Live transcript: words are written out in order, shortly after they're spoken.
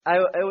I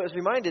was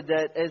reminded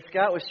that as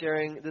Scott was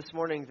sharing this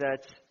morning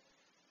that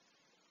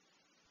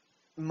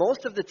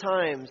most of the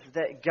times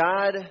that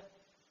God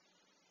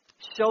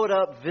showed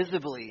up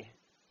visibly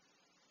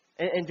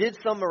and did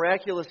some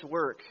miraculous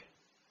work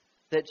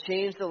that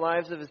changed the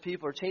lives of his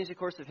people or changed the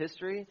course of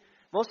history,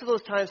 most of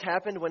those times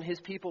happened when his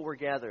people were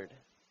gathered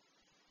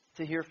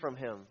to hear from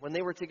him, when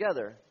they were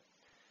together.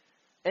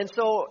 And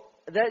so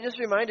that just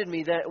reminded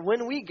me that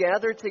when we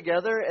gather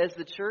together as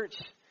the church,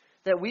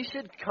 that we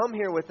should come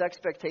here with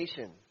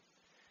expectation.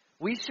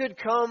 We should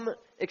come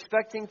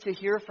expecting to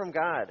hear from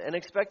God and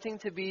expecting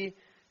to be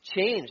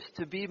changed,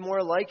 to be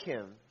more like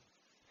him.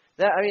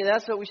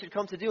 That's what we should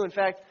come to do. In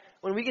fact,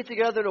 when we get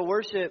together to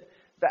worship,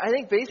 I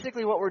think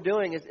basically what we're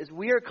doing is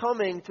we are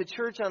coming to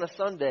church on a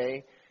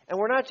Sunday, and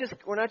we're not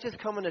just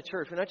coming to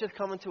church. We're not just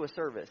coming to a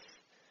service.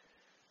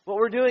 What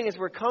we're doing is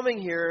we're coming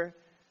here,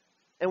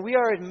 and we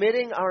are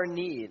admitting our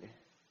need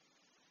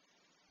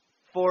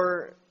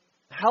for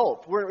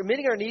help. We're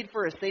admitting our need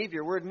for a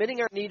Savior. We're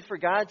admitting our need for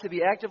God to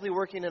be actively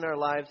working in our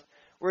lives.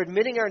 We're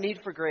admitting our need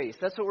for grace.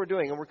 That's what we're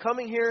doing. And we're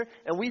coming here,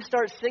 and we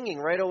start singing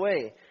right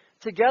away.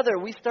 Together,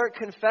 we start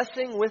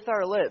confessing with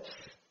our lips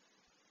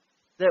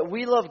that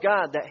we love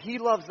God, that he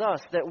loves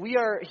us, that we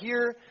are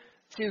here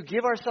to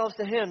give ourselves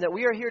to him, that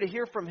we are here to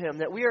hear from him,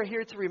 that we are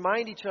here to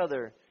remind each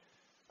other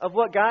of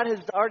what God has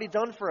already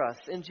done for us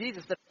in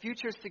Jesus, that the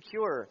future is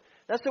secure.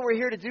 That's what we're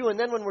here to do. And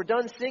then when we're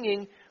done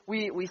singing,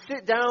 we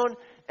sit down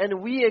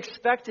and we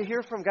expect to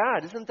hear from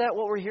God. Isn't that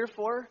what we're here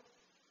for?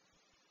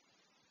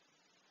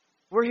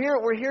 We're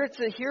here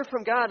to hear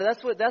from God.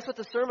 That's what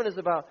the sermon is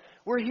about.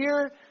 We're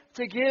here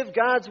to give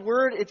God's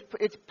word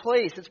its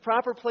place, its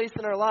proper place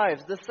in our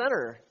lives, the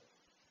center.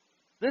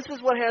 This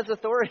is what has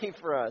authority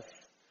for us.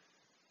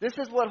 This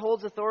is what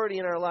holds authority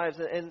in our lives.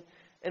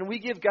 And we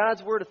give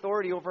God's word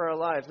authority over our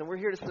lives. And we're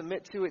here to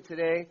submit to it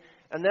today.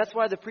 And that's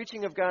why the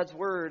preaching of God's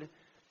word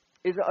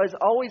is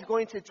always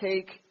going to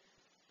take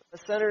a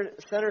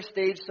center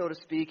stage, so to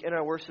speak, in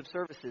our worship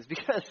services.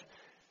 Because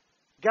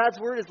God's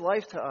word is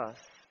life to us.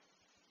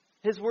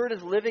 His word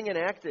is living and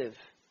active.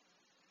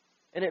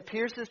 And it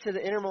pierces to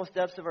the innermost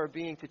depths of our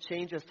being to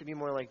change us to be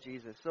more like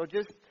Jesus. So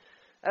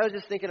I was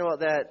just thinking about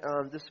that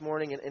this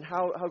morning and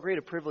how great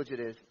a privilege it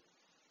is.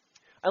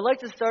 I'd like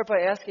to start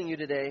by asking you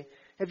today,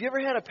 have you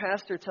ever had a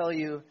pastor tell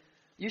you,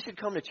 you should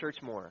come to church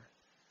more?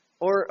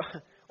 Or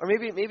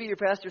maybe your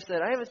pastor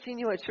said, I haven't seen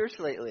you at church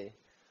lately.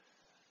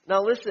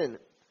 Now listen,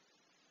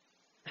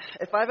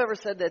 if I've ever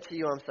said that to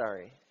you, I'm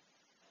sorry.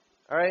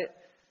 All right?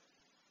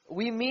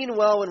 We mean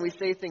well when we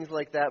say things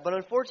like that, but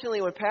unfortunately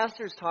when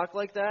pastors talk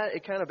like that,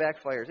 it kind of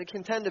backfires. It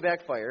can tend to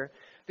backfire,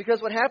 because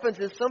what happens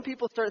is some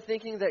people start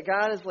thinking that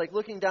God is like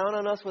looking down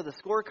on us with a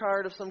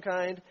scorecard of some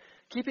kind,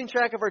 keeping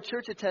track of our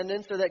church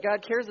attendance, or that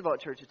God cares about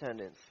church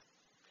attendance.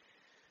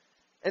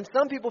 And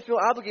some people feel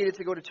obligated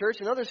to go to church,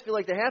 and others feel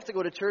like they have to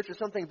go to church or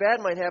something bad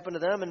might happen to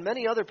them, and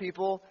many other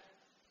people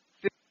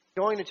feel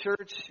going to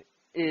church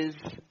is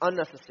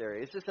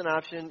unnecessary. It's just an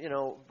option,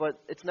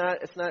 but it's not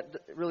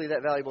really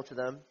that valuable to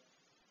them.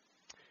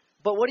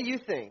 But what do you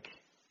think?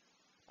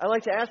 I'd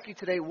like to ask you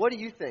today, what do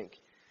you think?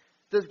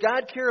 Does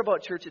God care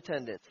about church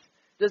attendance?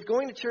 Does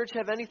going to church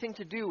have anything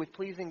to do with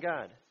pleasing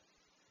God?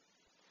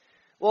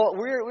 Well,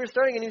 we're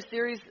starting a new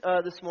series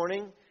this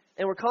morning,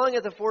 and we're calling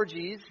it the 4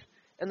 Gs.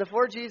 And the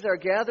 4 Gs are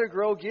gather,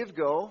 grow, give,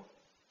 go.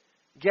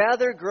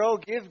 Gather, grow,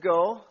 give,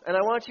 go. And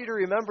I want you to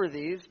remember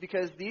these,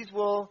 because this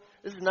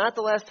is not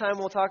the last time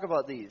we'll talk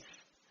about these.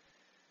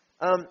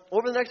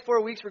 Over the next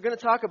 4 weeks, we're going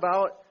to talk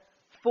about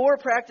 4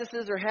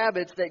 practices or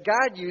habits that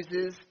God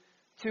uses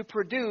to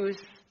produce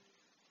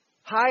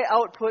high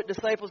output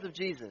disciples of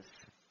Jesus.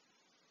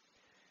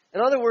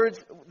 In other words,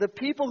 the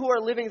people who are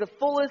living the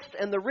fullest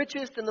and the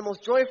richest and the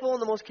most joyful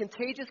and the most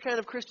contagious kind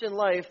of Christian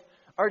life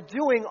are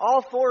doing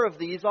all 4 of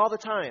these all the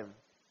time.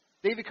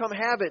 They become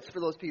habits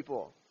for those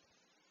people.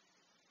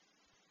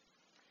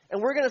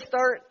 And we're going to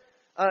start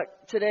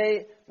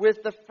today with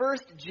the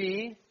first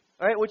G,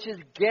 all right, which is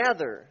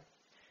gather.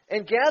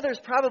 And gather is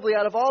probably,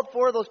 out of all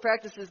 4 of those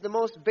practices, the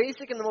most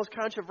basic and the most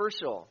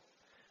controversial.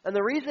 And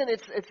the reason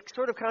it's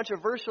sort of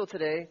controversial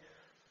today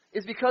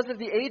is because of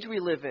the age we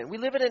live in. We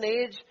live in an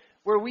age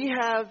where we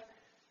have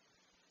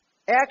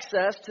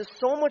access to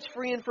so much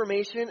free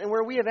information, and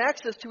where we have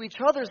access to each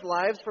other's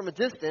lives from a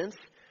distance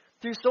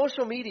through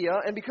social media.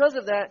 And because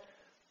of that,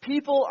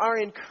 people are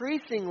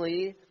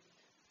increasingly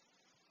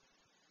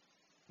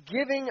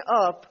giving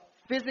up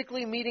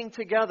physically meeting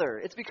together.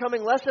 It's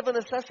becoming less of a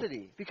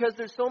necessity because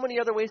there's so many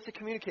other ways to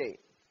communicate.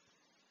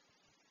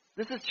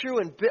 This is true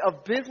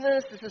of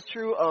business, this is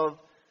true of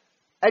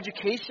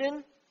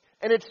education,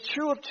 and it's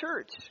true of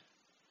church.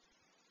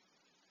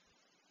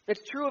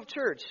 It's true of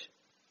church.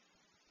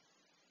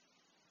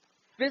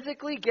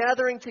 Physically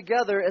gathering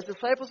together as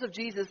disciples of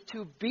Jesus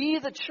to be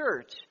the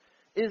church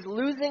is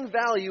losing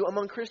value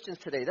among Christians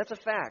today. That's a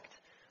fact.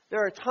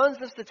 There are tons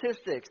of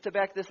statistics to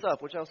back this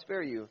up, which I'll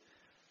spare you.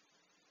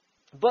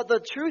 But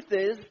the truth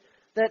is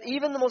that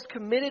even the most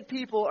committed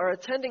people are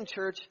attending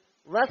church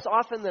less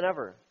often than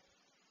ever.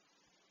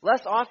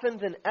 Less often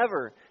than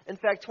ever. In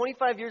fact,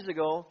 25 years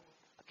ago,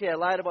 Okay, I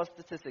lied about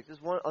statistics.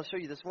 I'll show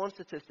you this one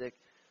statistic.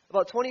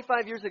 About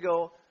 25 years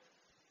ago,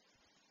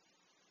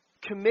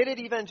 committed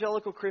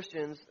evangelical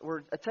Christians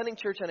were attending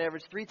church on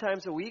average 3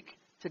 times a week.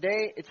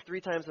 Today, it's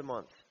 3 times a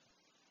month.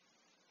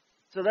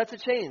 So that's a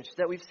change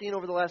that we've seen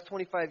over the last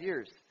 25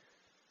 years.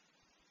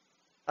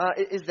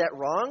 Is that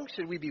wrong?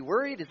 Should we be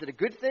worried? Is it a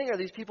good thing? Are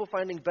these people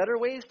finding better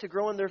ways to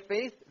grow in their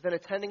faith than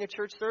attending a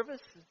church service?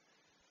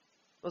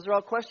 Those are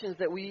all questions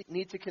that we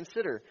need to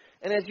consider.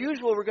 And as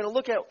usual, we're going to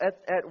look at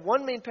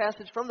one main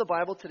passage from the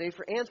Bible today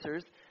for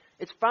answers.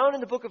 It's found in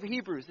the book of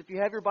Hebrews. If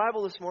you have your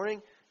Bible this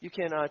morning, you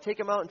can take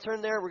them out and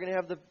turn there. We're going to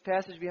have the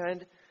passage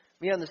behind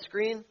me on the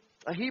screen.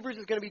 Hebrews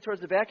is going to be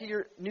towards the back of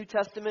your New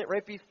Testament,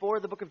 right before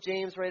the book of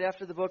James, right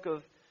after the book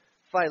of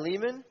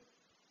Philemon.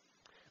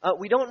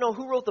 We don't know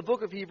who wrote the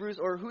book of Hebrews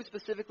or who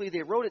specifically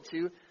they wrote it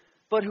to,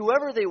 but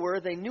whoever they were,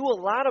 they knew a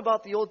lot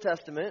about the Old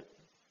Testament.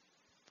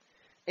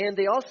 And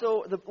they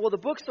also, the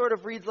book sort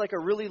of reads like a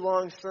really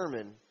long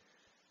sermon.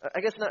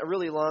 I guess not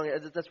really long,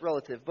 that's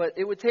relative, but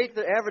it would take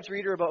the average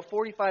reader about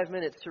 45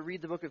 minutes to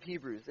read the book of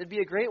Hebrews. It'd be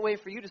a great way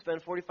for you to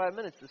spend 45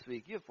 minutes this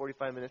week. You have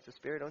 45 minutes to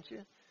spare, don't you?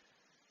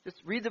 Just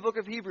read the book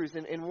of Hebrews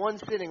in one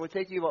sitting. It would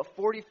take you about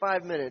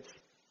 45 minutes.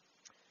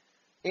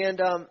 And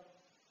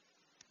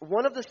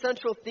one of the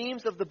central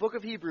themes of the book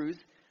of Hebrews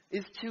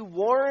is to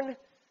warn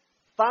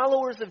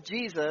followers of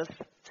Jesus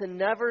to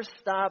never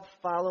stop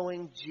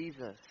following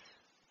Jesus.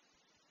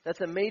 That's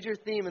a major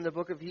theme in the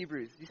book of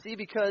Hebrews. You see,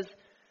 because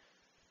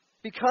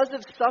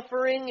of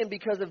suffering and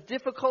because of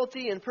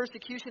difficulty and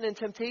persecution and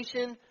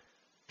temptation,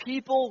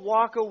 people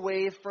walk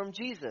away from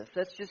Jesus.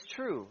 That's just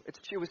true. It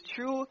was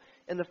true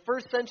in the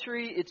first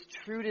century. It's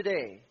true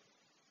today.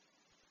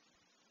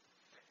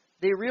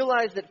 They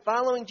realize that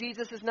following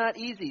Jesus is not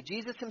easy.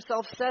 Jesus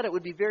himself said it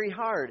would be very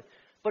hard.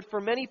 But for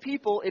many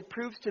people, it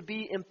proves to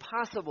be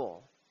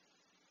impossible.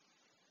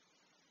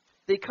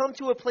 They come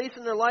to a place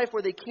in their life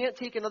where they can't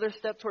take another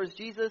step towards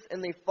Jesus,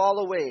 and they fall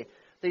away.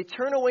 They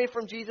turn away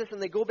from Jesus,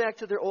 and they go back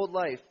to their old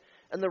life.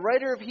 And the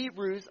writer of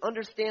Hebrews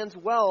understands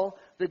well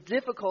the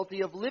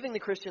difficulty of living the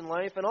Christian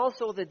life and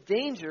also the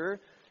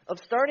danger of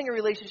starting a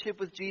relationship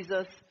with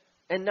Jesus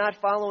and not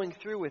following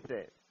through with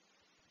it.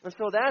 And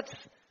so that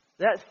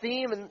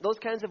theme and those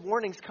kinds of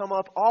warnings come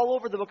up all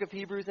over the book of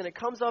Hebrews, and it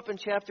comes up in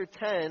chapter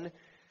 10,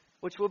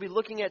 which we'll be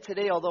looking at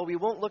today, although we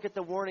won't look at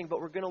the warning, but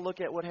we're going to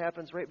look at what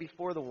happens right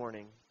before the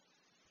warning.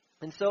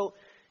 And so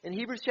in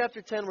Hebrews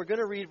chapter 10, we're going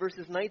to read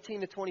verses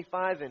 19 to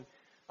 25, and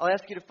I'll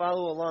ask you to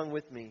follow along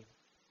with me.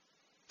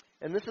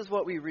 And this is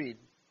what we read.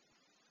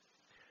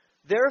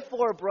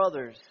 Therefore,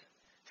 brothers,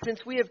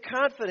 since we have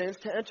confidence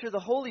to enter the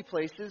holy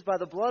places by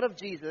the blood of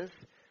Jesus,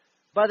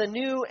 by the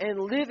new and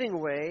living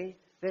way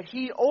that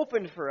he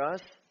opened for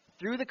us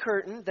through the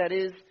curtain, that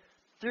is,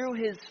 through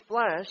his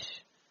flesh,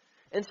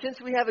 and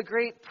since we have a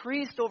great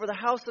priest over the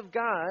house of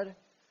God,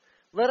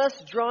 let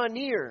us draw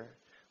near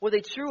with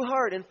a true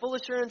heart and full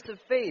assurance of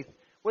faith,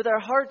 with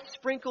our hearts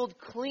sprinkled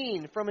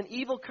clean from an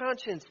evil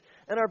conscience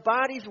and our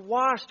bodies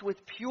washed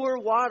with pure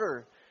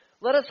water.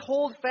 Let us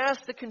hold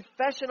fast the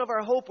confession of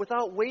our hope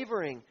without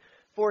wavering,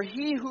 for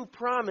he who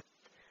promised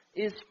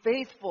is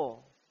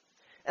faithful.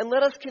 And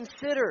let us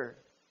consider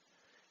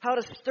how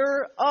to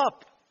stir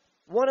up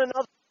one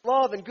another in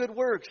love and good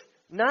works,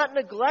 not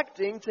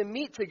neglecting to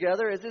meet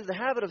together as is the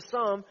habit of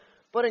some,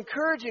 but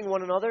encouraging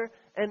one another,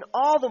 and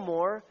all the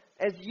more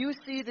as you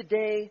see the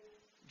day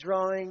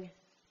drawing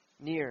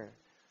near.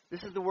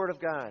 This is the word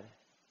of God.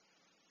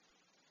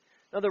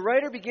 Now the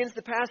writer begins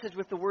the passage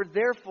with the word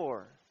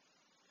therefore.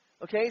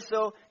 Okay,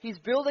 so he's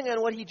building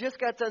on what he just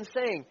got done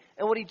saying.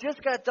 And what he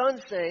just got done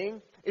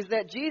saying is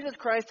that Jesus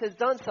Christ has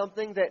done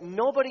something that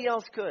nobody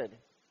else could.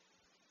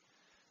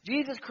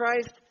 Jesus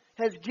Christ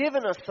has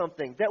given us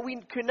something that we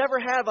could never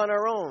have on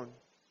our own.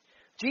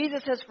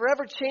 Jesus has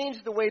forever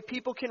changed the way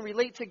people can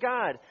relate to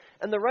God.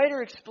 And the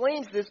writer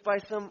explains this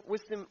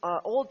with some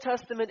Old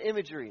Testament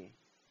imagery.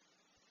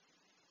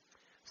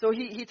 So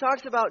he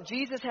talks about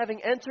Jesus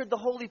having entered the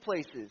holy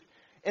places.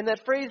 And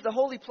that phrase, the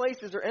holy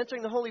places, or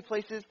entering the holy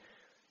places,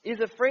 is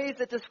a phrase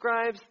that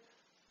describes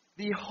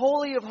the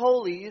Holy of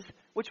Holies,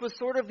 which was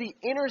sort of the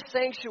inner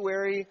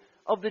sanctuary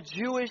of the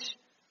Jewish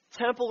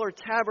temple or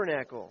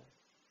tabernacle.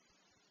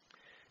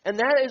 And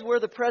that is where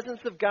the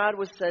presence of God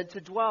was said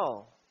to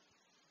dwell.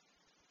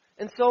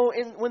 And so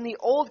when the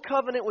Old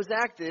Covenant was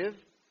active,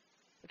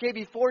 okay,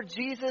 before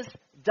Jesus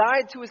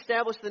died to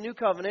establish the New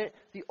Covenant,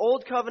 the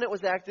Old Covenant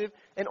was active,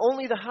 and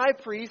only the high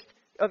priest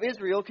of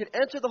Israel could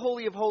enter the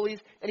Holy of Holies,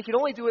 and he could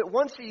only do it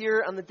once a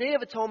year on the Day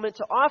of Atonement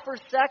to offer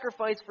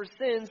sacrifice for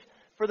sins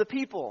for the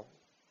people.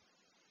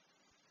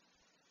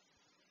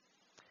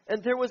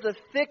 And there was a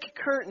thick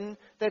curtain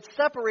that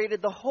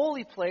separated the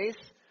holy place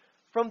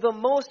from the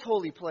most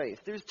holy place.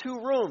 There's 2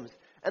 rooms,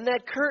 and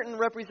that curtain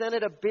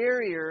represented a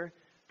barrier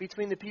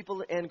between the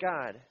people and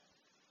God.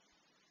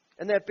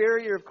 And that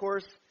barrier, of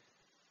course,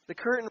 the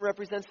curtain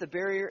represents the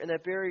barrier, and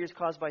that barrier is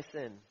caused by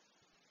sin.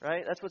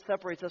 Right? That's what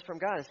separates us from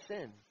God, is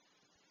sin.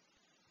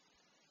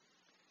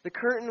 The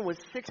curtain was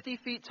 60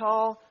 feet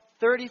tall,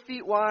 30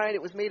 feet wide.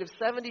 It was made of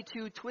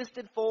 72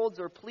 twisted folds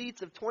or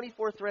pleats of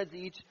 24 threads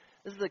each.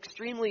 This is an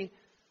extremely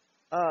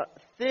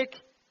thick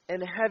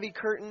and heavy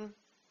curtain.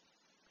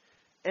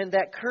 And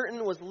that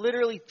curtain was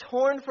literally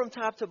torn from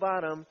top to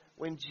bottom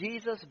when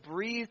Jesus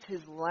breathed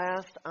his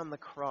last on the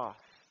cross.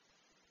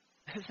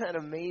 Isn't that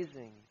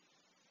amazing?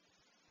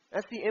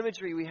 That's the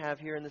imagery we have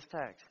here in this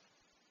text.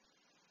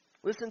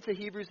 Listen to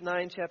Hebrews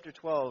 9, chapter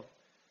 12.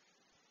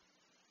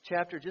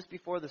 Chapter just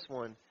before this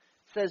one.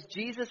 It says,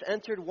 Jesus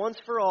entered once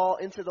for all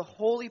into the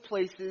holy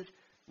places,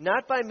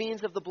 not by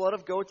means of the blood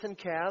of goats and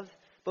calves,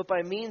 but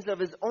by means of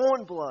his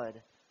own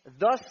blood,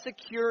 thus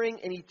securing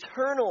an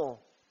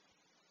eternal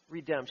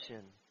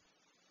redemption.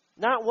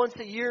 Not once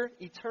a year,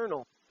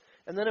 eternal.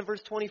 And then in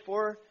verse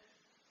 24,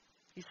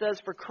 he says,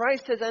 for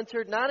Christ has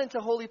entered not into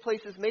holy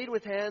places made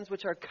with hands,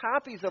 which are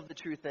copies of the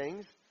true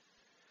things,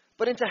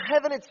 but into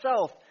heaven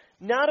itself,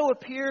 now to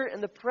appear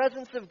in the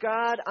presence of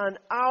God on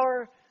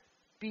our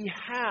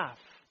behalf.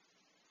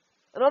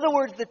 In other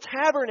words, the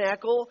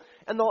tabernacle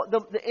and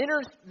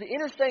the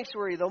inner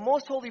sanctuary, the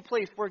most holy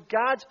place where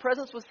God's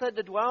presence was said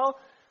to dwell,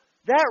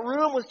 that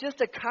room was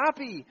just a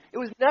copy. It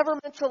was never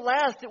meant to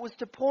last. It was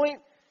to point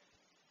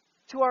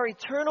to our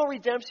eternal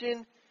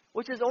redemption,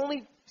 which is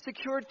only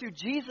secured through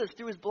Jesus,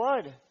 through his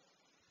blood.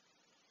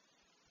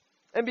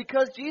 And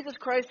because Jesus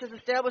Christ has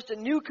established a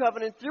new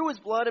covenant through his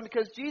blood, and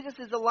because Jesus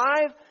is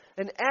alive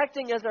and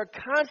acting as our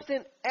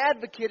constant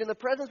advocate in the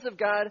presence of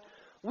God,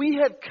 we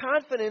have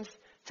confidence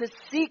to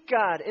seek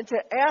God and to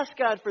ask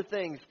God for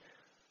things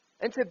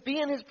and to be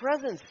in his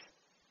presence.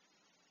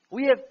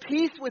 We have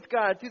peace with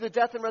God through the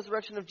death and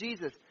resurrection of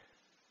Jesus.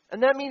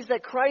 And that means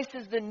that Christ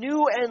is the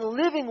new and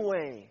living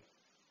way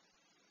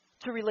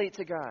to relate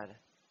to God.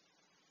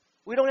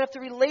 We don't have to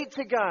relate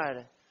to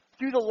God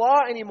through the law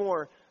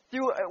anymore,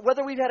 through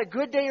whether we've had a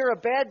good day or a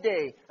bad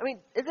day. I mean,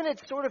 isn't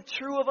it sort of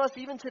true of us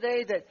even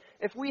today that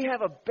if we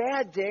have a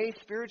bad day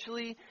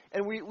spiritually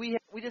and we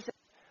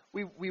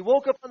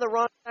woke up on the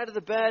wrong side of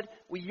the bed,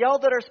 we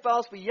yelled at our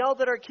spouse, we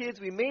yelled at our kids,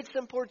 we made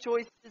some poor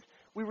choices,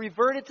 we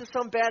reverted to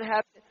some bad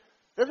habit,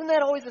 doesn't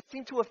that always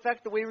seem to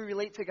affect the way we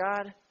relate to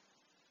God?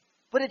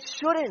 But it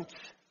shouldn't.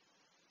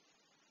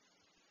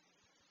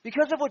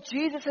 Because of what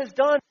Jesus has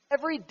done,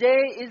 every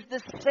day is the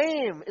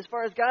same as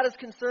far as God is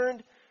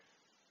concerned.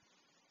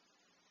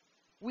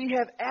 We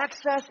have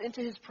access into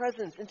his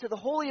presence, into the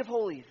Holy of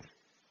Holies,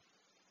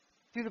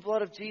 through the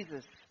blood of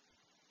Jesus.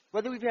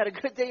 Whether we've had a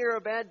good day or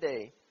a bad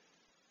day.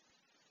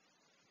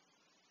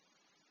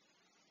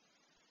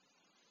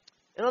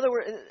 In other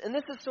words, and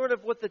this is sort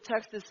of what the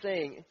text is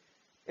saying.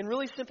 In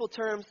really simple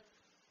terms,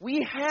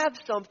 we have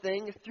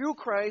something through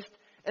Christ,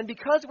 and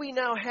because we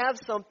now have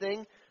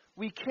something,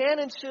 we can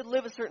and should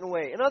live a certain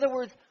way. In other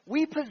words,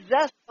 we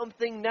possess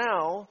something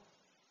now.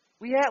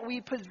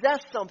 We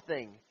possess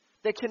something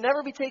that can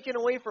never be taken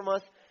away from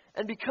us.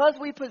 And because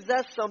we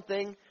possess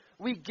something,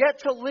 we get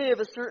to live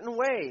a certain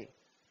way.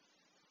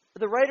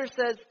 The writer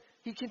says,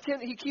 he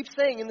keeps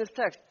saying in this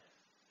text,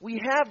 we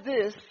have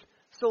this,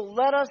 so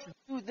let us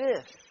do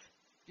this.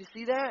 Do you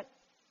see that?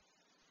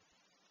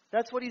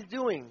 That's what he's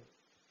doing.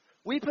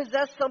 We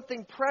possess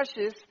something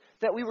precious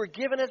that we were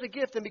given as a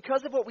gift. And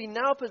because of what we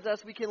now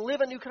possess, we can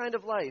live a new kind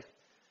of life.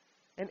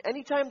 And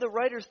anytime the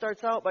writer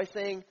starts out by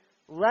saying,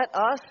 let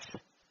us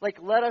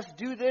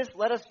do this,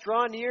 let us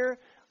draw near,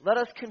 let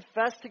us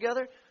confess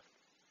together,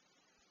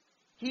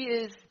 he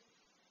is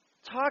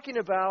talking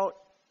about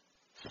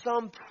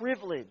some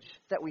privilege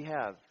that we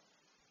have.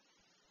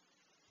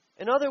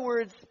 In other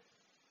words,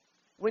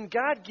 when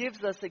God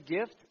gives us a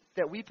gift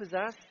that we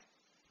possess,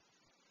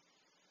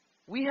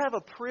 we have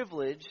a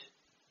privilege.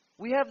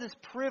 We have this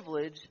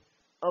privilege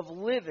of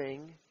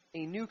living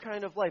a new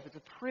kind of life. It's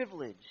a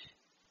privilege.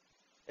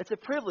 It's a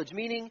privilege,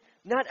 meaning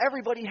not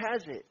everybody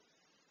has it.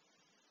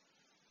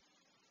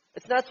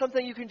 It's not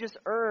something you can just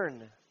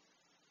earn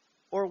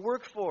or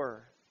work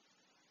for.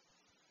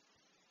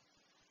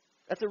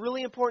 That's a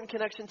really important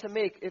connection to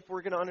make if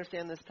we're going to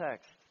understand this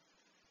text.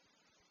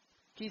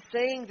 He's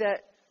saying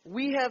that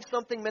we have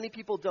something many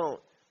people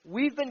don't.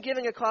 We've been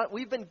given a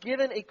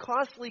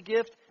costly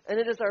gift, and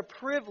it is our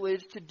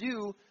privilege to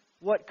do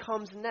what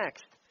comes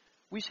next.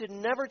 We should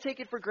never take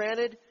it for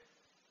granted,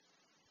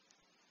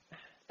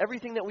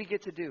 everything that we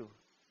get to do.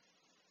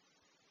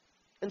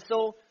 And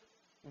so,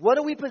 what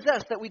do we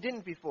possess that we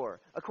didn't before?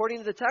 According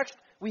to the text,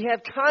 we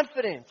have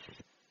confidence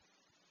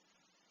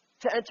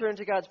to enter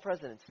into God's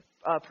presence.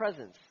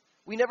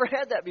 We never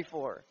had that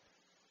before.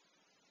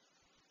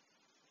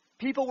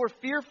 People were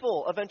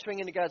fearful of entering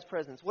into God's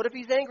presence. What if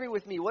he's angry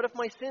with me? What if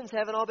my sins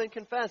haven't all been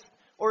confessed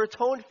or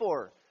atoned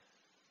for?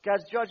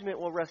 God's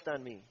judgment will rest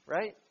on me,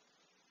 right?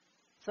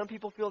 Some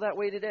people feel that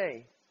way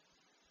today.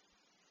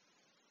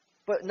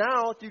 But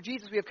now, through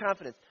Jesus, we have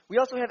confidence. We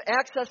also have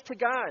access to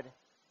God.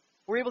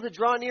 We're able to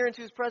draw near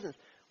into his presence.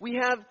 We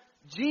have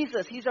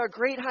Jesus. He's our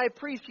great high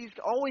priest. He's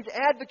always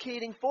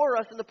advocating for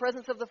us in the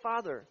presence of the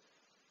Father.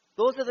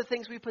 Those are the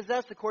things we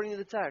possess according to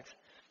the text.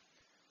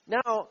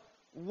 Now,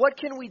 what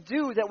can we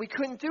do that we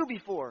couldn't do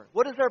before?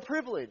 What is our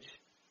privilege?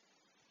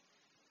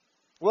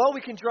 Well,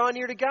 we can draw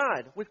near to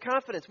God with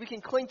confidence. We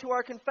can cling to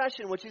our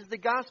confession, which is the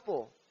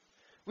gospel.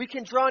 We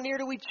can draw near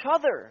to each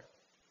other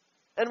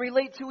and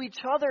relate to each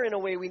other in a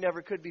way we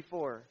never could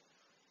before.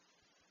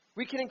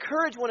 We can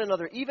encourage one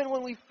another. Even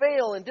when we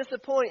fail and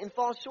disappoint and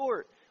fall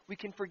short, we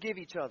can forgive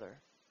each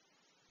other.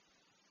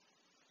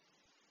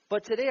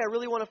 But today I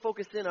really want to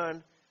focus in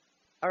on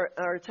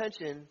our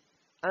attention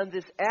on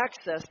this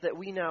access that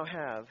we now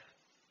have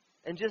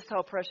and just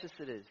how precious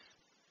it is.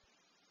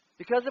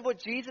 Because of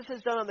what Jesus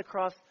has done on the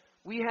cross,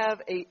 we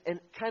have a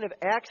kind of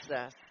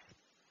access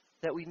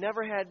that we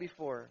never had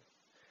before.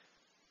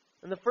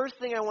 And the first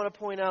thing I want to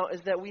point out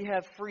is that we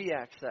have free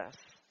access.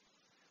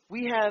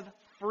 We have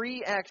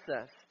free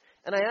access.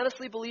 And I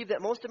honestly believe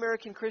that most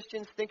American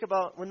Christians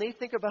when they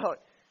think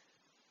about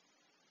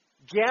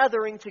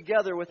gathering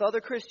together with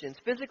other Christians,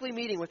 physically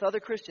meeting with other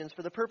Christians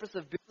for the purpose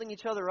of building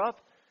each other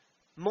up,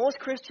 most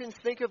Christians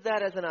think of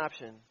that as an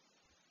option.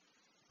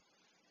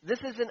 This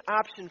is an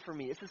option for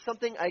me. This is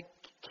something I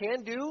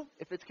can do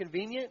if it's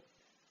convenient,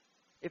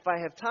 if I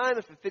have time,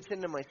 if it fits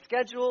into my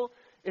schedule,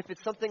 if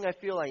it's something I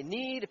feel I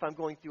need, if I'm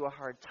going through a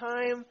hard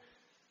time,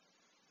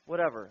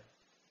 whatever,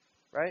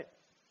 right?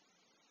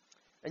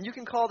 And you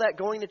can call that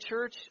going to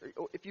church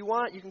if you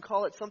want. You can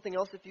call it something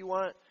else if you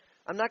want.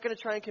 I'm not going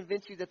to try and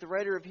convince you that the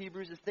writer of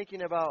Hebrews is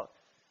thinking about,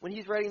 when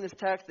he's writing this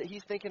text, that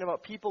he's thinking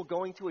about people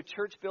going to a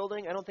church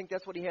building. I don't think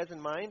that's what he has in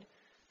mind.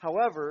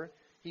 However,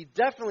 he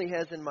definitely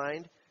has in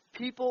mind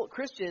people,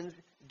 Christians,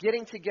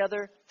 getting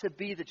together to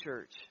be the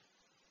church.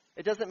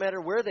 It doesn't matter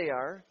where they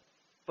are,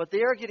 but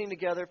they are getting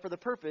together for the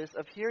purpose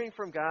of hearing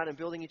from God and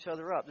building each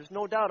other up. There's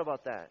no doubt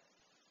about that.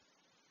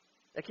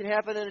 It can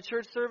happen in a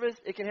church service.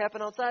 It can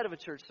happen outside of a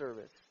church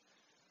service.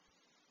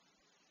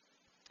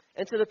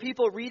 And to the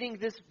people reading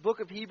this book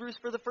of Hebrews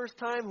for the first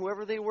time,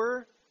 whoever they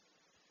were,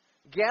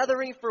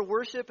 gathering for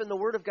worship in the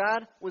Word of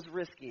God was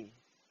risky.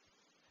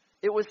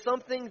 It was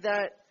something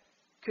that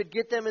could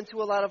get them into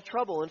a lot of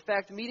trouble. In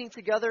fact, meeting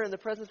together in the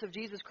presence of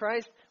Jesus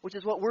Christ, which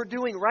is what we're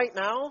doing right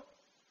now,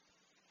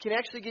 can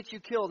actually get you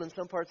killed in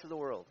some parts of the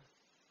world.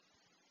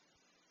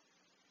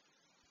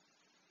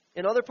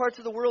 In other parts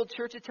of the world,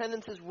 church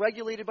attendance is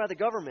regulated by the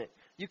government.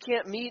 You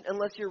can't meet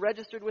unless you're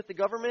registered with the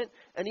government,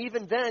 and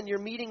even then, your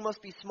meeting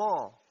must be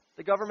small.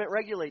 The government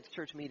regulates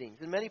church meetings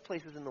in many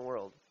places in the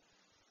world.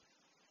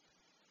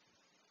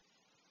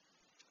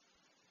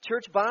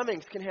 Church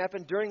bombings can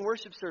happen during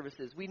worship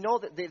services. We know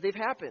that they've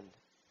happened.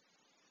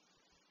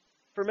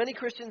 For many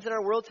Christians in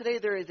our world today,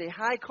 there is a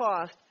high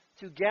cost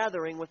to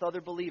gathering with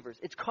other believers.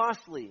 It's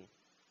costly.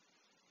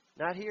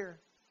 Not here.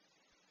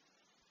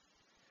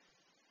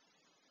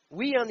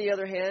 We, on the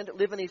other hand,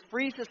 live in a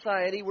free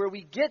society where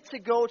we get to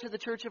go to the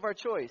church of our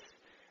choice.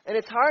 And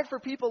it's hard for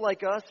people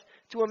like us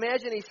to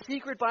imagine a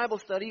secret Bible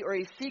study or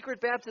a secret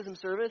baptism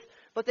service,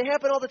 but they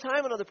happen all the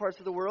time in other parts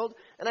of the world.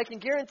 And I can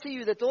guarantee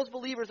you that those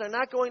believers are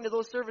not going to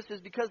those services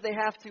because they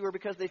have to or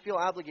because they feel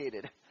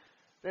obligated.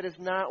 That is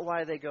not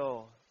why they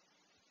go.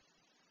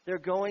 They're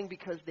going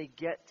because they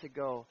get to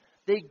go.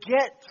 They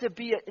get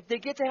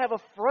to have a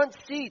front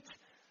seat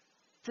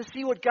to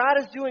see what God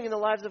is doing in the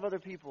lives of other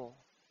people.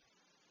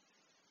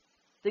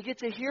 They get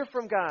to hear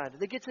from God.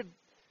 They get to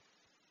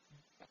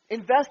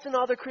invest in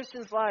other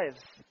Christians' lives.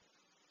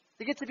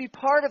 They get to be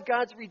part of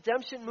God's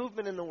redemption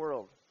movement in the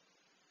world.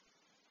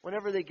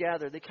 Whenever they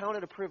gather, they count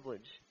it a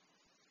privilege.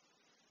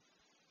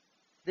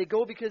 They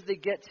go because they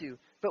get to.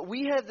 But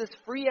we have this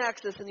free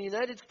access in the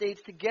United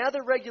States to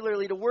gather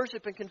regularly to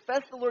worship and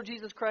confess the Lord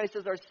Jesus Christ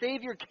as our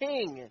Savior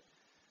King,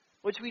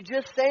 which we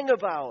just sang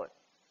about.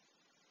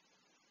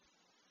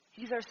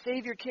 He's our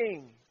Savior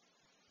King.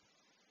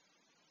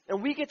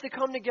 And we get to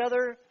come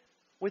together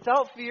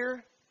without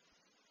fear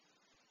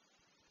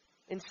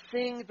and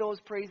sing those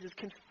praises,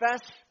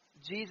 confess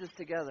Jesus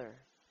together.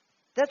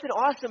 That's an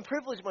awesome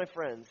privilege, my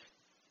friends.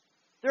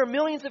 There are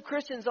millions of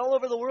Christians all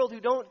over the world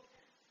who don't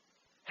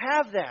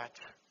have that.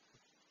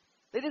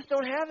 They just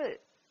don't have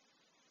it.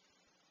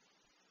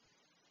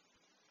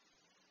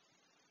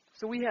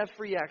 So we have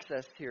free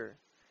access here.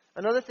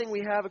 Another thing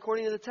we have,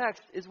 according to the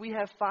text, is we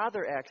have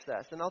Father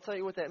access. And I'll tell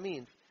you what that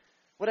means.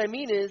 What I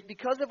mean is,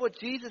 because of what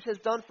Jesus has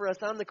done for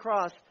us on the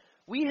cross,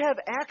 we have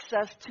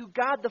access to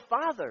God the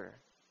Father,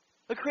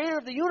 the creator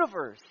of the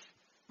universe.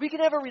 We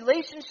can have a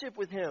relationship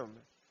with Him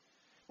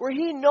where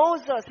He knows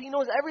us. He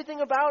knows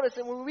everything about us,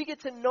 and where we get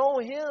to know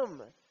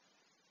Him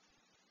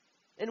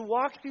and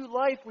walk through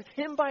life with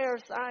Him by our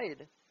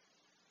side.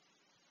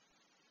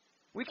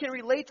 We can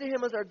relate to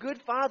Him as our good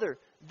Father.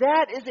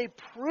 That is a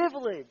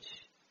privilege.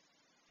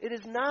 It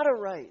is not a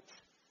right.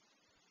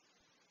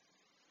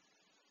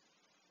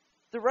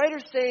 The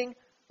writer's saying,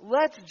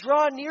 let's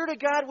draw near to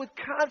God with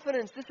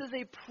confidence. This is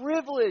a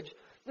privilege.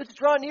 Let's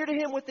draw near to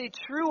Him with a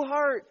true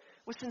heart,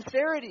 with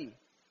sincerity,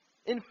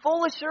 in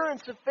full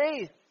assurance of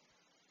faith,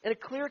 and a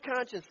clear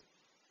conscience,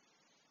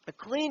 a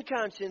clean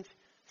conscience,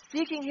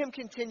 seeking Him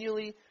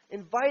continually,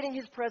 inviting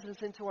His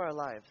presence into our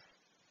lives.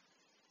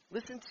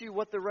 Listen to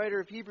what the writer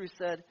of Hebrews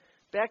said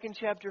back in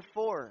chapter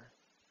 4,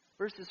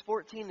 verses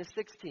 14 to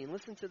 16.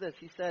 Listen to this.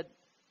 He said,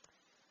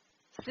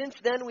 "Since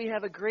then we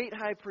have a great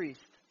high priest,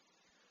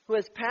 who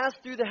has passed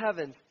through the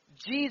heavens,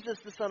 Jesus,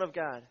 the Son of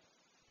God.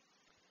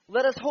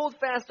 Let us hold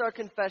fast our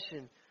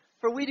confession,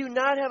 for we do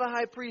not have a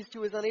high priest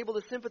who is unable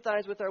to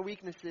sympathize with our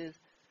weaknesses,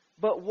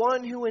 but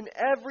one who in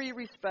every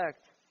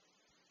respect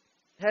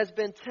has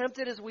been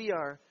tempted as we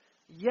are,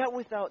 yet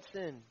without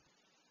sin.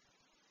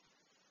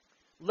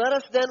 Let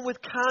us then with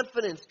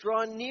confidence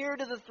draw near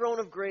to the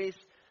throne of grace,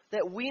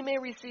 that we may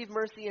receive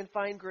mercy and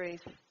find grace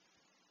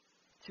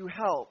to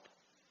help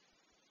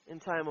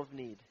in time of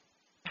need.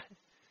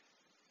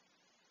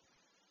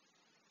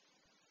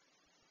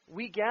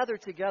 We gather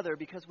together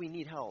because we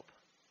need help.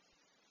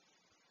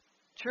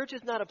 Church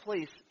is not a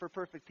place for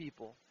perfect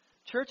people.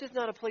 Church is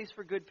not a place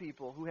for good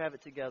people who have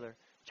it together.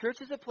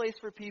 Church is a place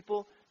for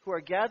people who are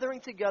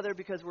gathering together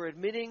because we're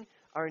admitting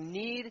our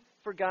need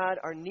for God,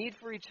 our need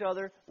for each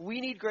other.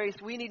 We need grace,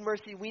 we need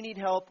mercy, we need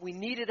help. We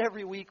need it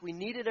every week, we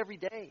need it every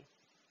day.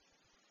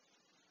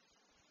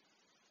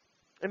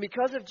 And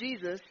because of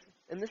Jesus,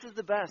 and this is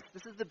the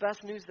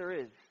best news there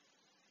is.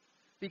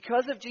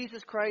 Because of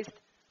Jesus Christ,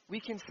 we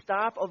can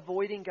stop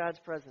avoiding God's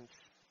presence.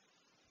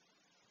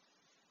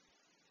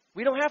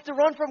 We don't have to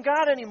run from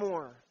God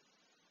anymore.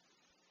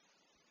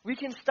 We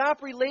can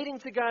stop relating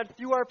to God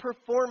through our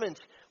performance.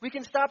 We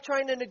can stop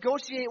trying to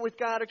negotiate with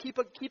God or keep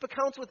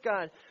accounts with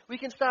God. We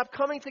can stop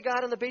coming to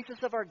God on the basis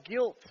of our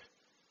guilt.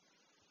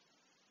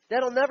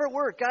 That'll never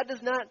work. God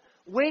does not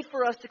wait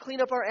for us to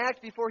clean up our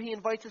act before He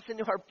invites us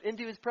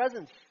into His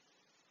presence.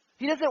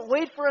 He doesn't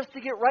wait for us to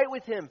get right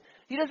with Him.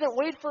 He doesn't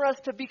wait for us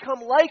to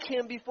become like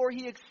Him before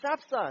He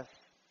accepts us.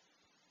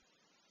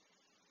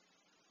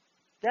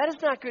 That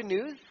is not good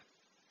news.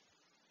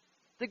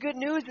 The good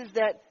news is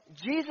that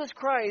Jesus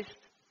Christ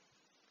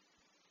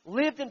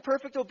lived in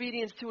perfect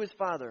obedience to His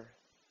Father.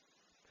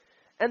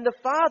 And the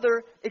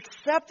Father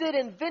accepted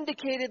and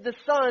vindicated the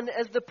Son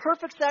as the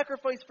perfect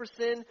sacrifice for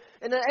sin,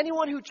 and that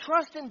anyone who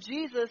trusts in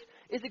Jesus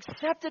is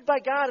accepted by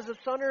God as a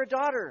son or a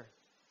daughter.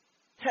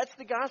 That's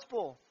the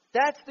gospel.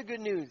 That's the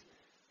good news.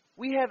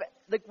 We have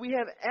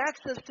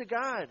access to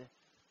God.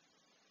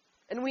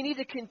 And we need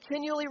to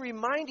continually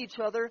remind each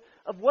other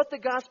of what the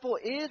gospel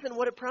is and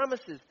what it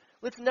promises.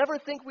 Let's never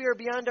think we are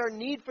beyond our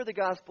need for the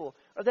gospel,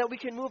 or that we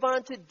can move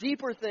on to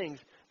deeper things.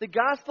 The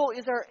gospel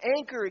is our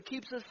anchor. It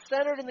keeps us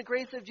centered in the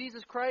grace of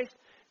Jesus Christ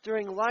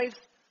during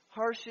life's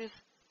harshest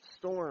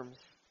storms.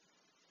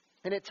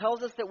 And it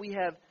tells us that we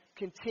have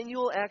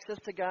continual access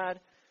to God,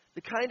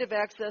 the kind of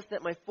access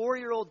that my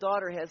 4-year-old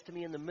daughter has to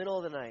me in the middle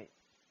of the night.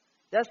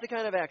 That's the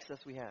kind of access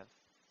we have.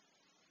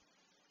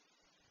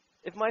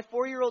 If my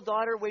 4-year-old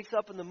daughter wakes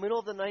up in the middle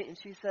of the night and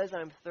she says,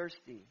 "I'm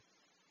thirsty,"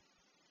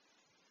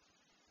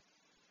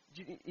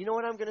 you know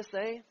what I'm going to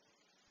say?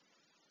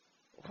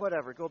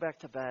 Whatever, go back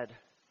to bed.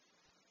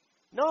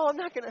 No, I'm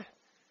not going to.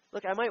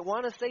 Look, I might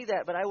want to say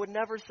that, but I would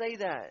never say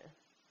that.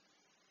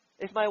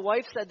 If my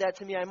wife said that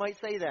to me, I might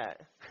say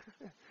that.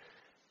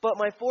 But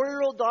my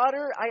 4-year-old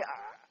daughter,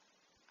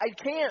 I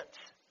can't.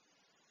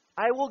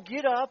 I will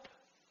get up,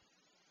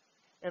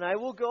 and I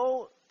will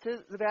go to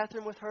the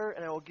bathroom with her,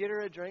 and I will get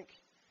her a drink,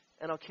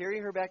 and I'll carry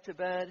her back to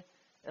bed,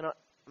 and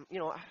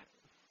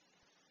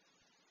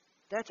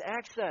that's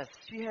access.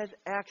 She has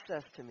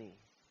access to me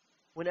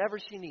whenever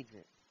she needs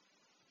it.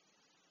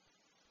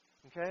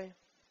 Okay?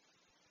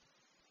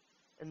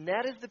 And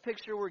that is the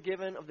picture we're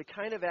given of the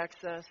kind of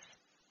access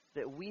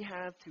that we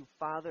have to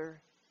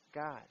Father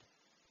God.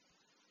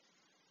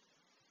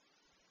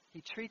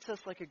 He treats us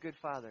like a good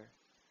father.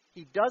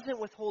 He doesn't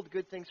withhold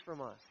good things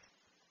from us.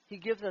 He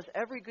gives us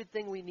every good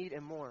thing we need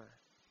and more.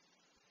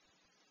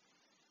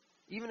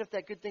 Even if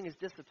that good thing is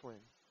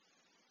discipline.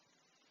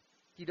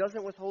 He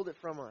doesn't withhold it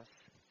from us.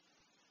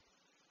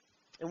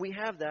 And we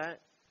have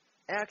that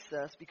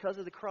access because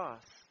of the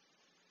cross.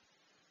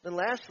 Then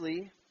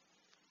lastly,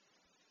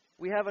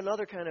 we have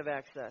another kind of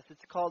access.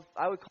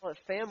 I would call it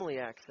family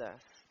access.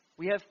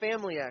 We have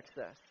family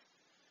access.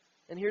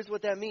 And here's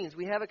what that means.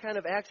 We have a kind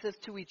of access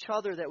to each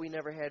other that we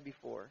never had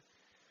before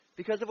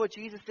because of what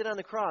Jesus did on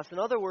the cross. In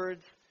other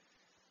words,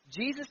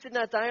 Jesus did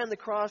not die on the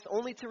cross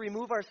only to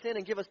remove our sin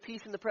and give us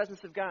peace in the presence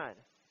of God.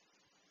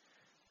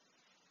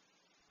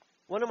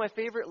 One of my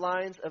favorite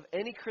lines of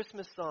any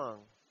Christmas song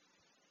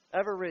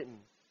ever written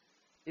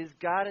is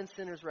 "God and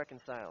sinners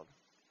reconciled."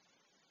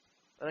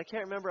 And I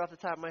can't remember off the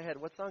top of my head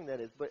what song that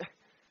is, but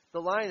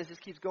the line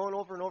just keeps going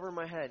over and over in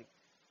my head.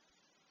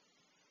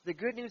 The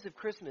good news of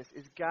Christmas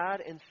is God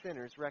and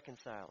sinners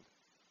reconciled.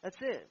 That's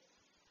it.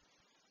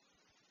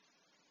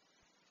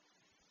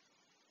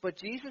 But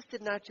Jesus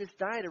did not just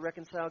die to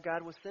reconcile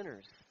God with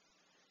sinners.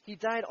 He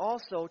died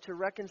also to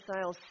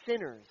reconcile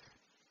sinners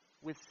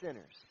with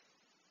sinners.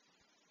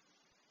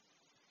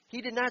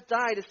 He did not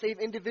die to save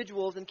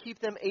individuals and keep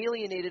them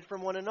alienated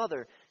from one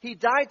another. He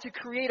died to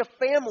create a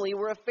family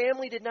where a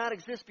family did not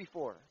exist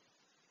before.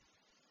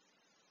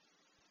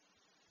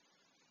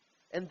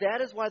 And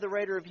that is why the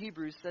writer of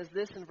Hebrews says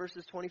this in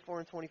verses 24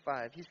 and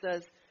 25. He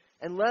says,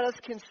 "And let us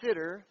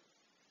consider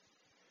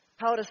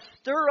how to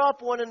stir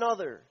up one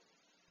another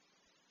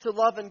to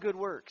love and good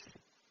works,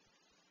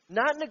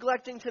 not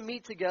neglecting to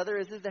meet together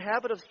as is the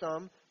habit of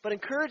some, but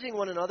encouraging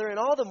one another, and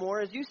all the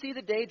more as you see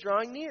the day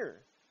drawing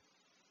near.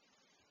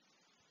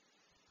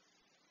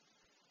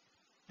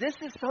 This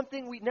is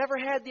something we never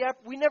had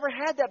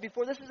that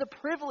before. This is a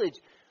privilege.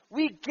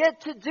 We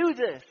get to do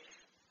this.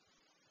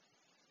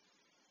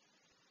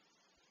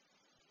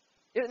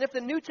 And if the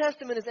New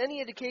Testament is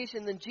any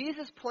indication, then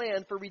Jesus'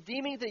 plan for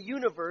redeeming the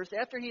universe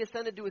after he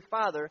ascended to his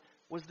Father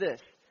was this.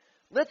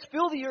 Let's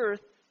fill the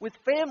earth with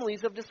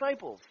families of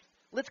disciples.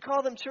 Let's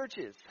call them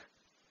churches.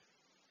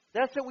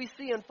 That's what we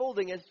see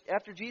unfolding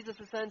after Jesus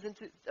ascends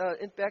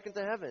back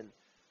into heaven.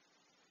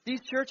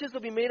 These churches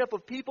will be made up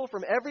of people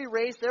from every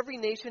race, every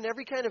nation,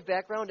 every kind of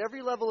background,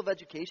 every level of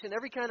education,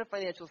 every kind of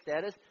financial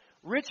status,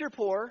 rich or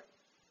poor.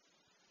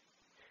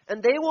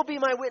 And they will be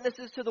my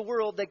witnesses to the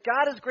world that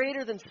God is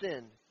greater than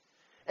sin.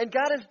 And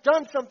God has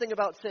done something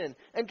about sin.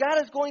 And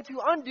God is going to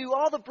undo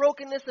all the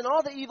brokenness and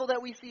all the evil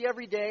that we see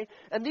every day.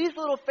 And these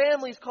little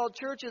families called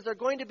churches are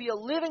going to be a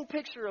living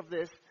picture of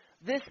this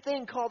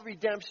thing called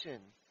redemption.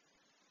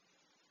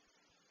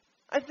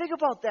 I think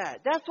about that.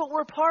 That's what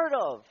we're part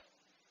of.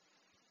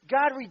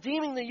 God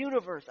redeeming the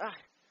universe.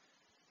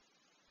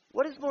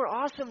 What is more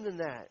awesome than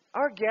that?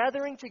 Our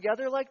gathering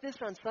together like this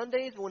on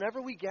Sundays,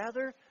 whenever we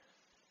gather,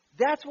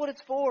 that's what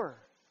it's for.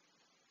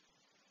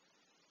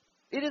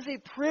 It is a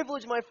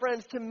privilege, my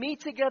friends, to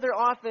meet together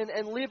often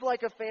and live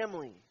like a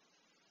family.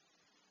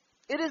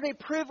 It is a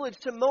privilege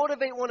to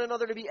motivate one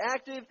another to be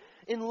active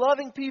in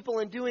loving people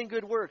and doing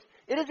good works.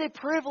 It is a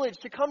privilege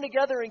to come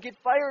together and get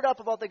fired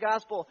up about the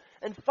gospel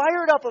and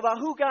fired up about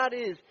who God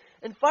is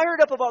and fired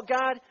up about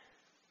God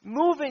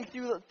moving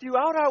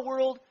throughout our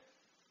world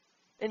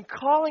and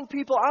calling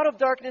people out of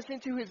darkness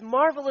into his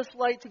marvelous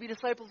light to be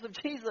disciples of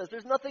Jesus.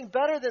 There's nothing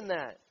better than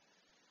that.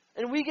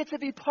 And we get to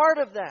be part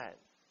of that.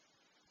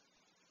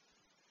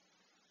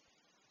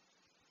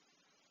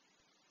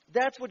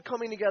 That's what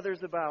coming together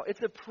is about.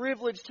 It's a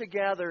privilege to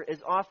gather as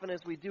often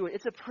as we do it.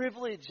 It's a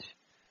privilege.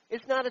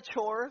 It's not a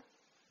chore.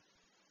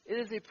 It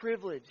is a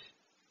privilege.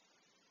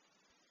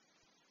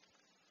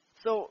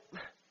 So,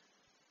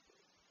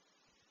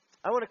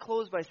 I want to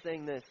close by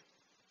saying this.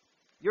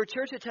 Your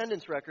church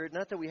attendance record,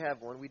 not that we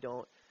have one, we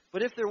don't,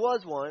 but if there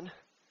was one,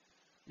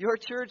 your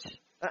church,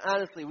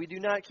 honestly, we do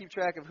not keep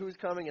track of who's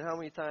coming and how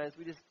many times.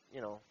 We just,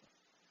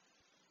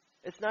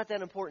 it's not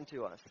that important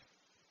to us.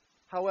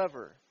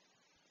 However,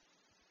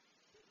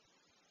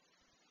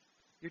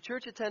 your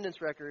church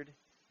attendance record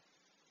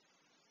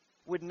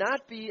would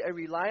not be a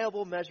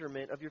reliable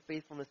measurement of your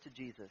faithfulness to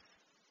Jesus.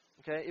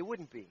 Okay? It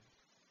wouldn't be.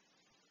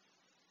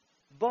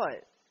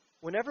 But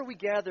whenever we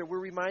gather, we're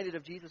reminded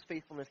of Jesus'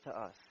 faithfulness to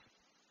us.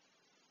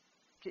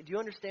 Okay, do you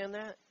understand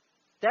that?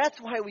 That's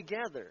why we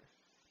gather.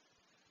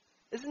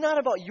 This is not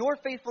about your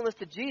faithfulness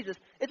to Jesus.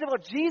 It's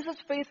about Jesus'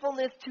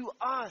 faithfulness to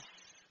us.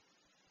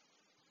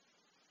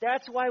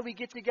 That's why we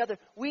get together.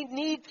 We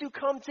need to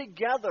come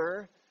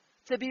together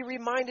to be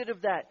reminded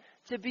of that,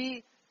 to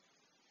be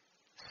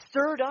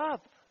stirred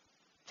up,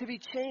 to be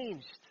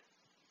changed.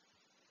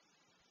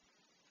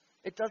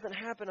 It doesn't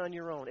happen on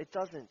your own. It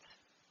doesn't.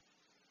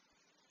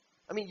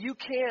 I mean, you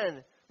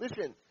can.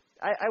 Listen,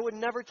 I would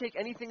never take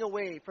anything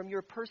away from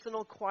your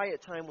personal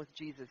quiet time with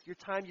Jesus, your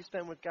time you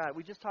spend with God.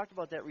 We just talked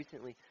about that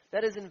recently.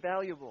 That is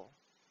invaluable.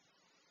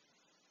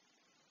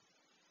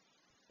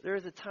 There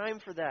is a time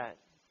for that.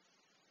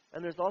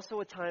 And there's also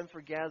a time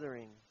for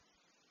gathering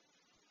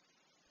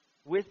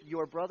with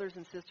your brothers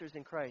and sisters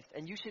in Christ.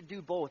 And you should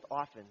do both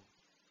often.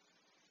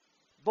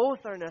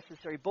 Both are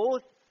necessary.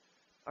 Both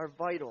are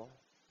vital.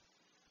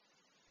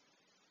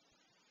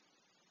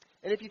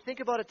 And if you think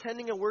about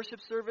attending a worship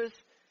service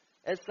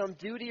as some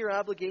duty or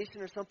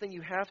obligation or something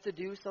you have to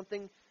do,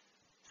 something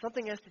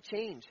has to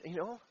change,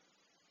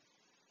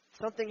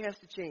 Something has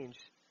to change.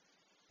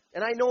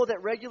 And I know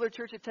that regular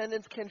church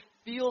attendance can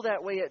feel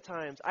that way at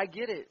times. I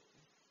get it.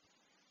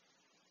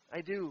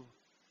 I do.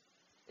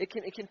 It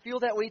can feel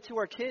that way to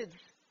our kids.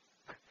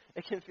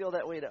 It can feel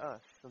that way to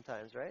us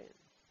sometimes, right?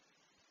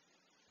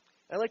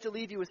 I'd like to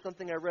leave you with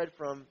something I read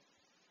from.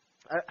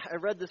 I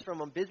read this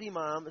from a Busy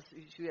Mom.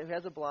 She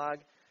has a blog.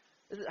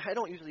 I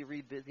don't usually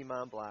read Busy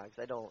Mom blogs.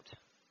 I don't.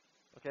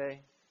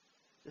 Okay?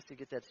 Just to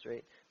get that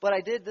straight. But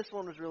I did. This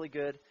one was really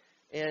good.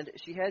 And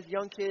she has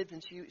young kids,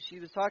 and she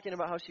was talking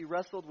about how she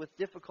wrestled with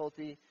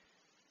difficulty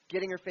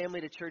getting her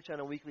family to church on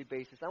a weekly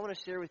basis. I want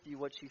to share with you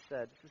what she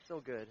said. This is so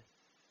good.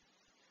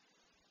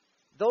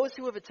 Those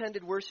who have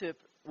attended worship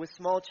with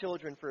small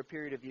children for a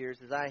period of years,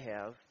 as I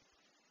have,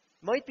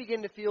 might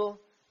begin to feel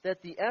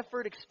that the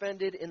effort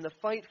expended in the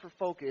fight for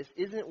focus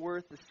isn't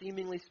worth the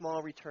seemingly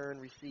small return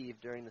received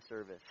during the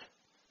service.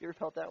 You ever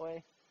felt that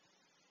way?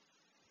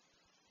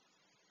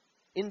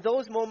 In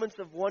those moments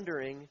of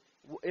wondering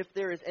if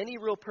there is any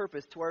real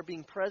purpose to our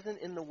being present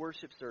in the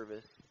worship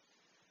service,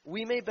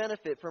 we may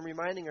benefit from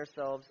reminding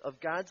ourselves of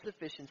God's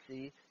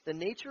sufficiency, the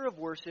nature of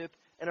worship,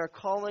 and our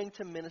calling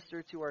to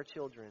minister to our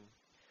children.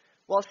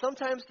 While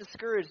sometimes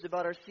discouraged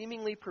about our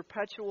seemingly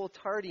perpetual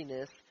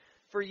tardiness,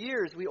 for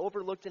years we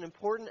overlooked an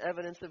important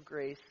evidence of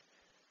grace.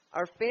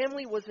 Our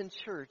family was in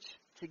church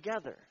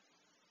together.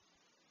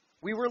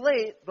 We were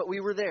late, but we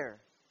were there.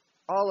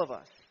 All of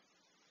us.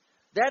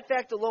 That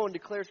fact alone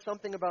declares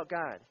something about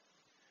God.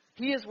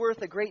 He is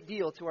worth a great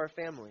deal to our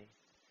family.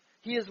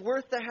 He is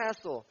worth the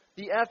hassle,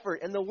 the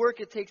effort, and the work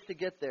it takes to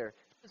get there.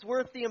 He is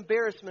worth the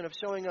embarrassment of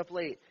showing up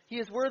late. He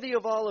is worthy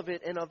of all of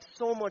it and of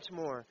so much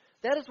more.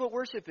 That is what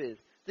worship is,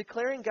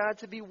 declaring God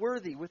to be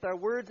worthy with our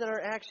words and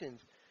our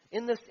actions.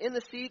 In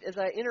the seat, as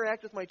I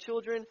interact with my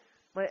children,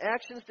 my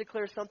actions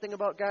declare something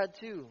about God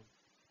too.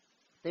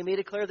 They may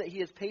declare that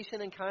He is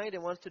patient and kind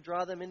and wants to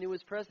draw them into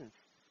His presence.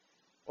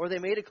 Or they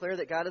may declare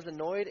that God is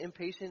annoyed,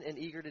 impatient, and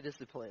eager to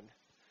discipline.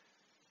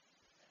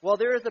 While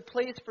there is a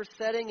place for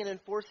setting and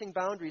enforcing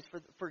boundaries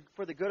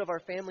for the good of our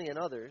family and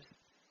others,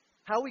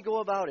 how we go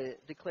about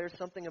it declares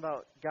something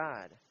about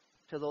God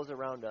to those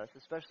around us,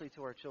 especially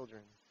to our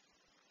children.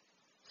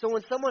 So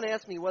when someone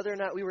asks me whether or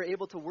not we were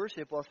able to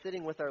worship while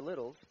sitting with our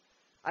littles,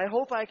 I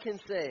hope I can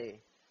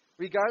say,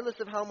 regardless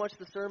of how much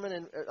the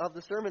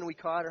sermon we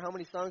caught or how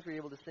many songs we were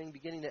able to sing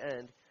beginning to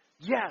end,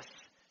 yes,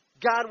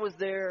 God was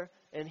there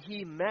and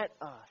He met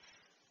us.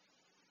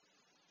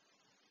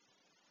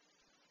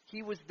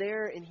 He was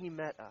there and He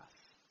met us.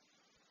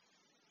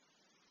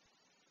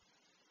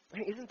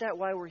 Isn't that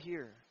why we're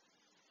here?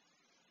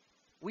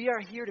 We are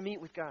here to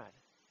meet with God.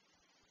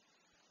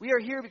 We are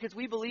here because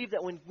we believe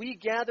that when we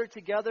gather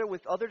together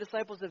with other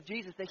disciples of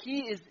Jesus, that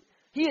He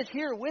is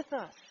here with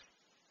us.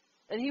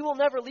 And He will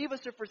never leave us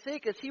or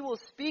forsake us. He will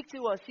speak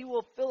to us. He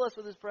will fill us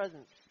with His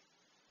presence.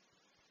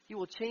 He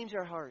will change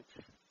our hearts.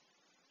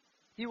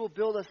 He will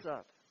build us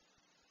up.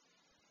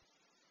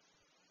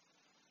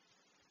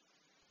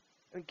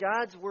 And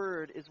God's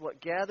Word is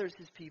what gathers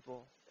His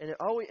people. And it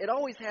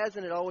always has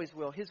and it always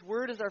will. His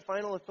Word is our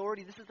final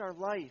authority. This is our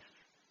life.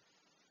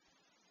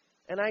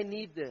 And I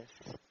need this.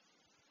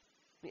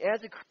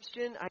 As a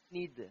Christian, I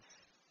need this.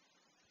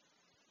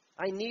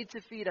 I need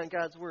to feed on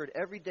God's Word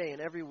every day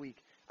and every week.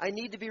 I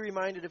need to be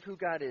reminded of who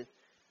God is.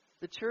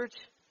 The church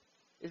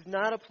is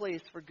not a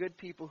place for good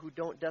people who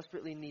don't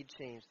desperately need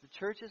change. The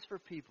church is for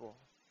people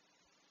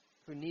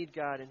who need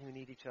God and who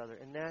need each other.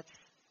 And that's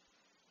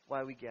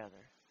why we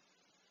gather.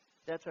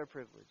 That's our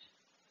privilege.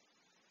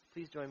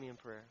 Please join me in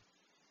prayer.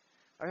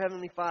 Our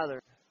Heavenly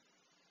Father,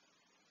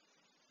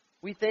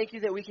 we thank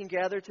You that we can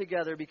gather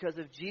together because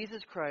of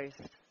Jesus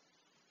Christ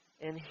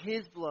and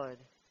His blood,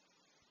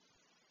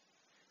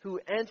 who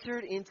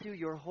entered into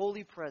Your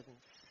holy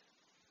presence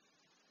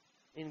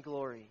in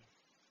glory.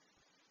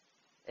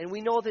 And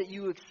we know that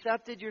You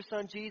accepted Your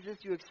Son Jesus.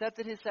 You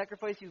accepted His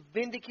sacrifice. You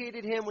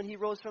vindicated Him when He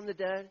rose from the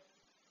dead.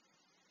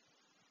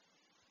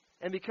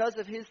 And because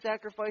of His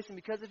sacrifice and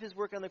because of His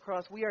work on the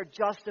cross, we are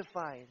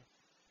justified.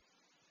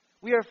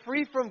 We are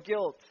free from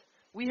guilt.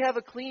 We have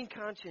a clean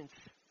conscience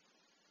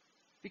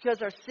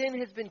because our sin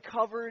has been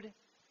covered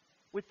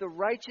with the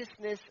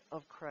righteousness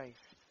of Christ.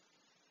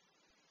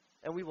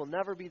 And we will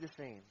never be the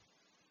same.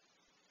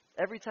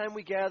 Every time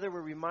we gather,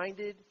 we're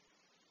reminded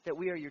that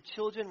we are Your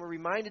children. We're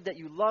reminded that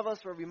You love us.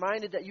 We're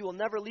reminded that You will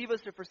never leave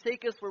us or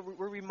forsake us.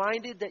 We're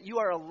reminded that You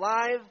are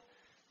alive,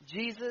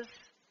 Jesus,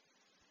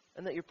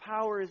 and that Your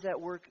power is at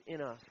work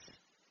in us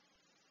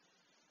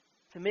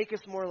to make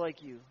us more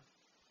like You,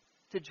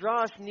 to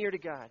draw us near to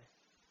God,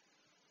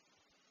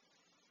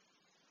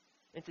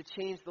 and to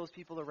change those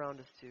people around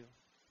us too.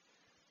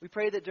 We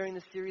pray that during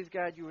this series,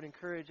 God, You would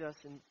encourage us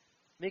and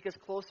make us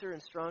closer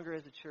and stronger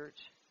as a church,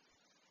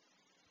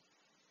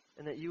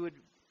 and that You would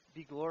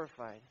be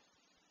glorified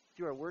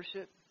through our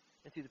worship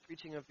and through the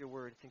preaching of Your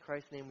word. It's in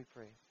Christ's name we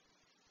pray.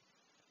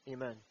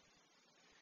 Amen.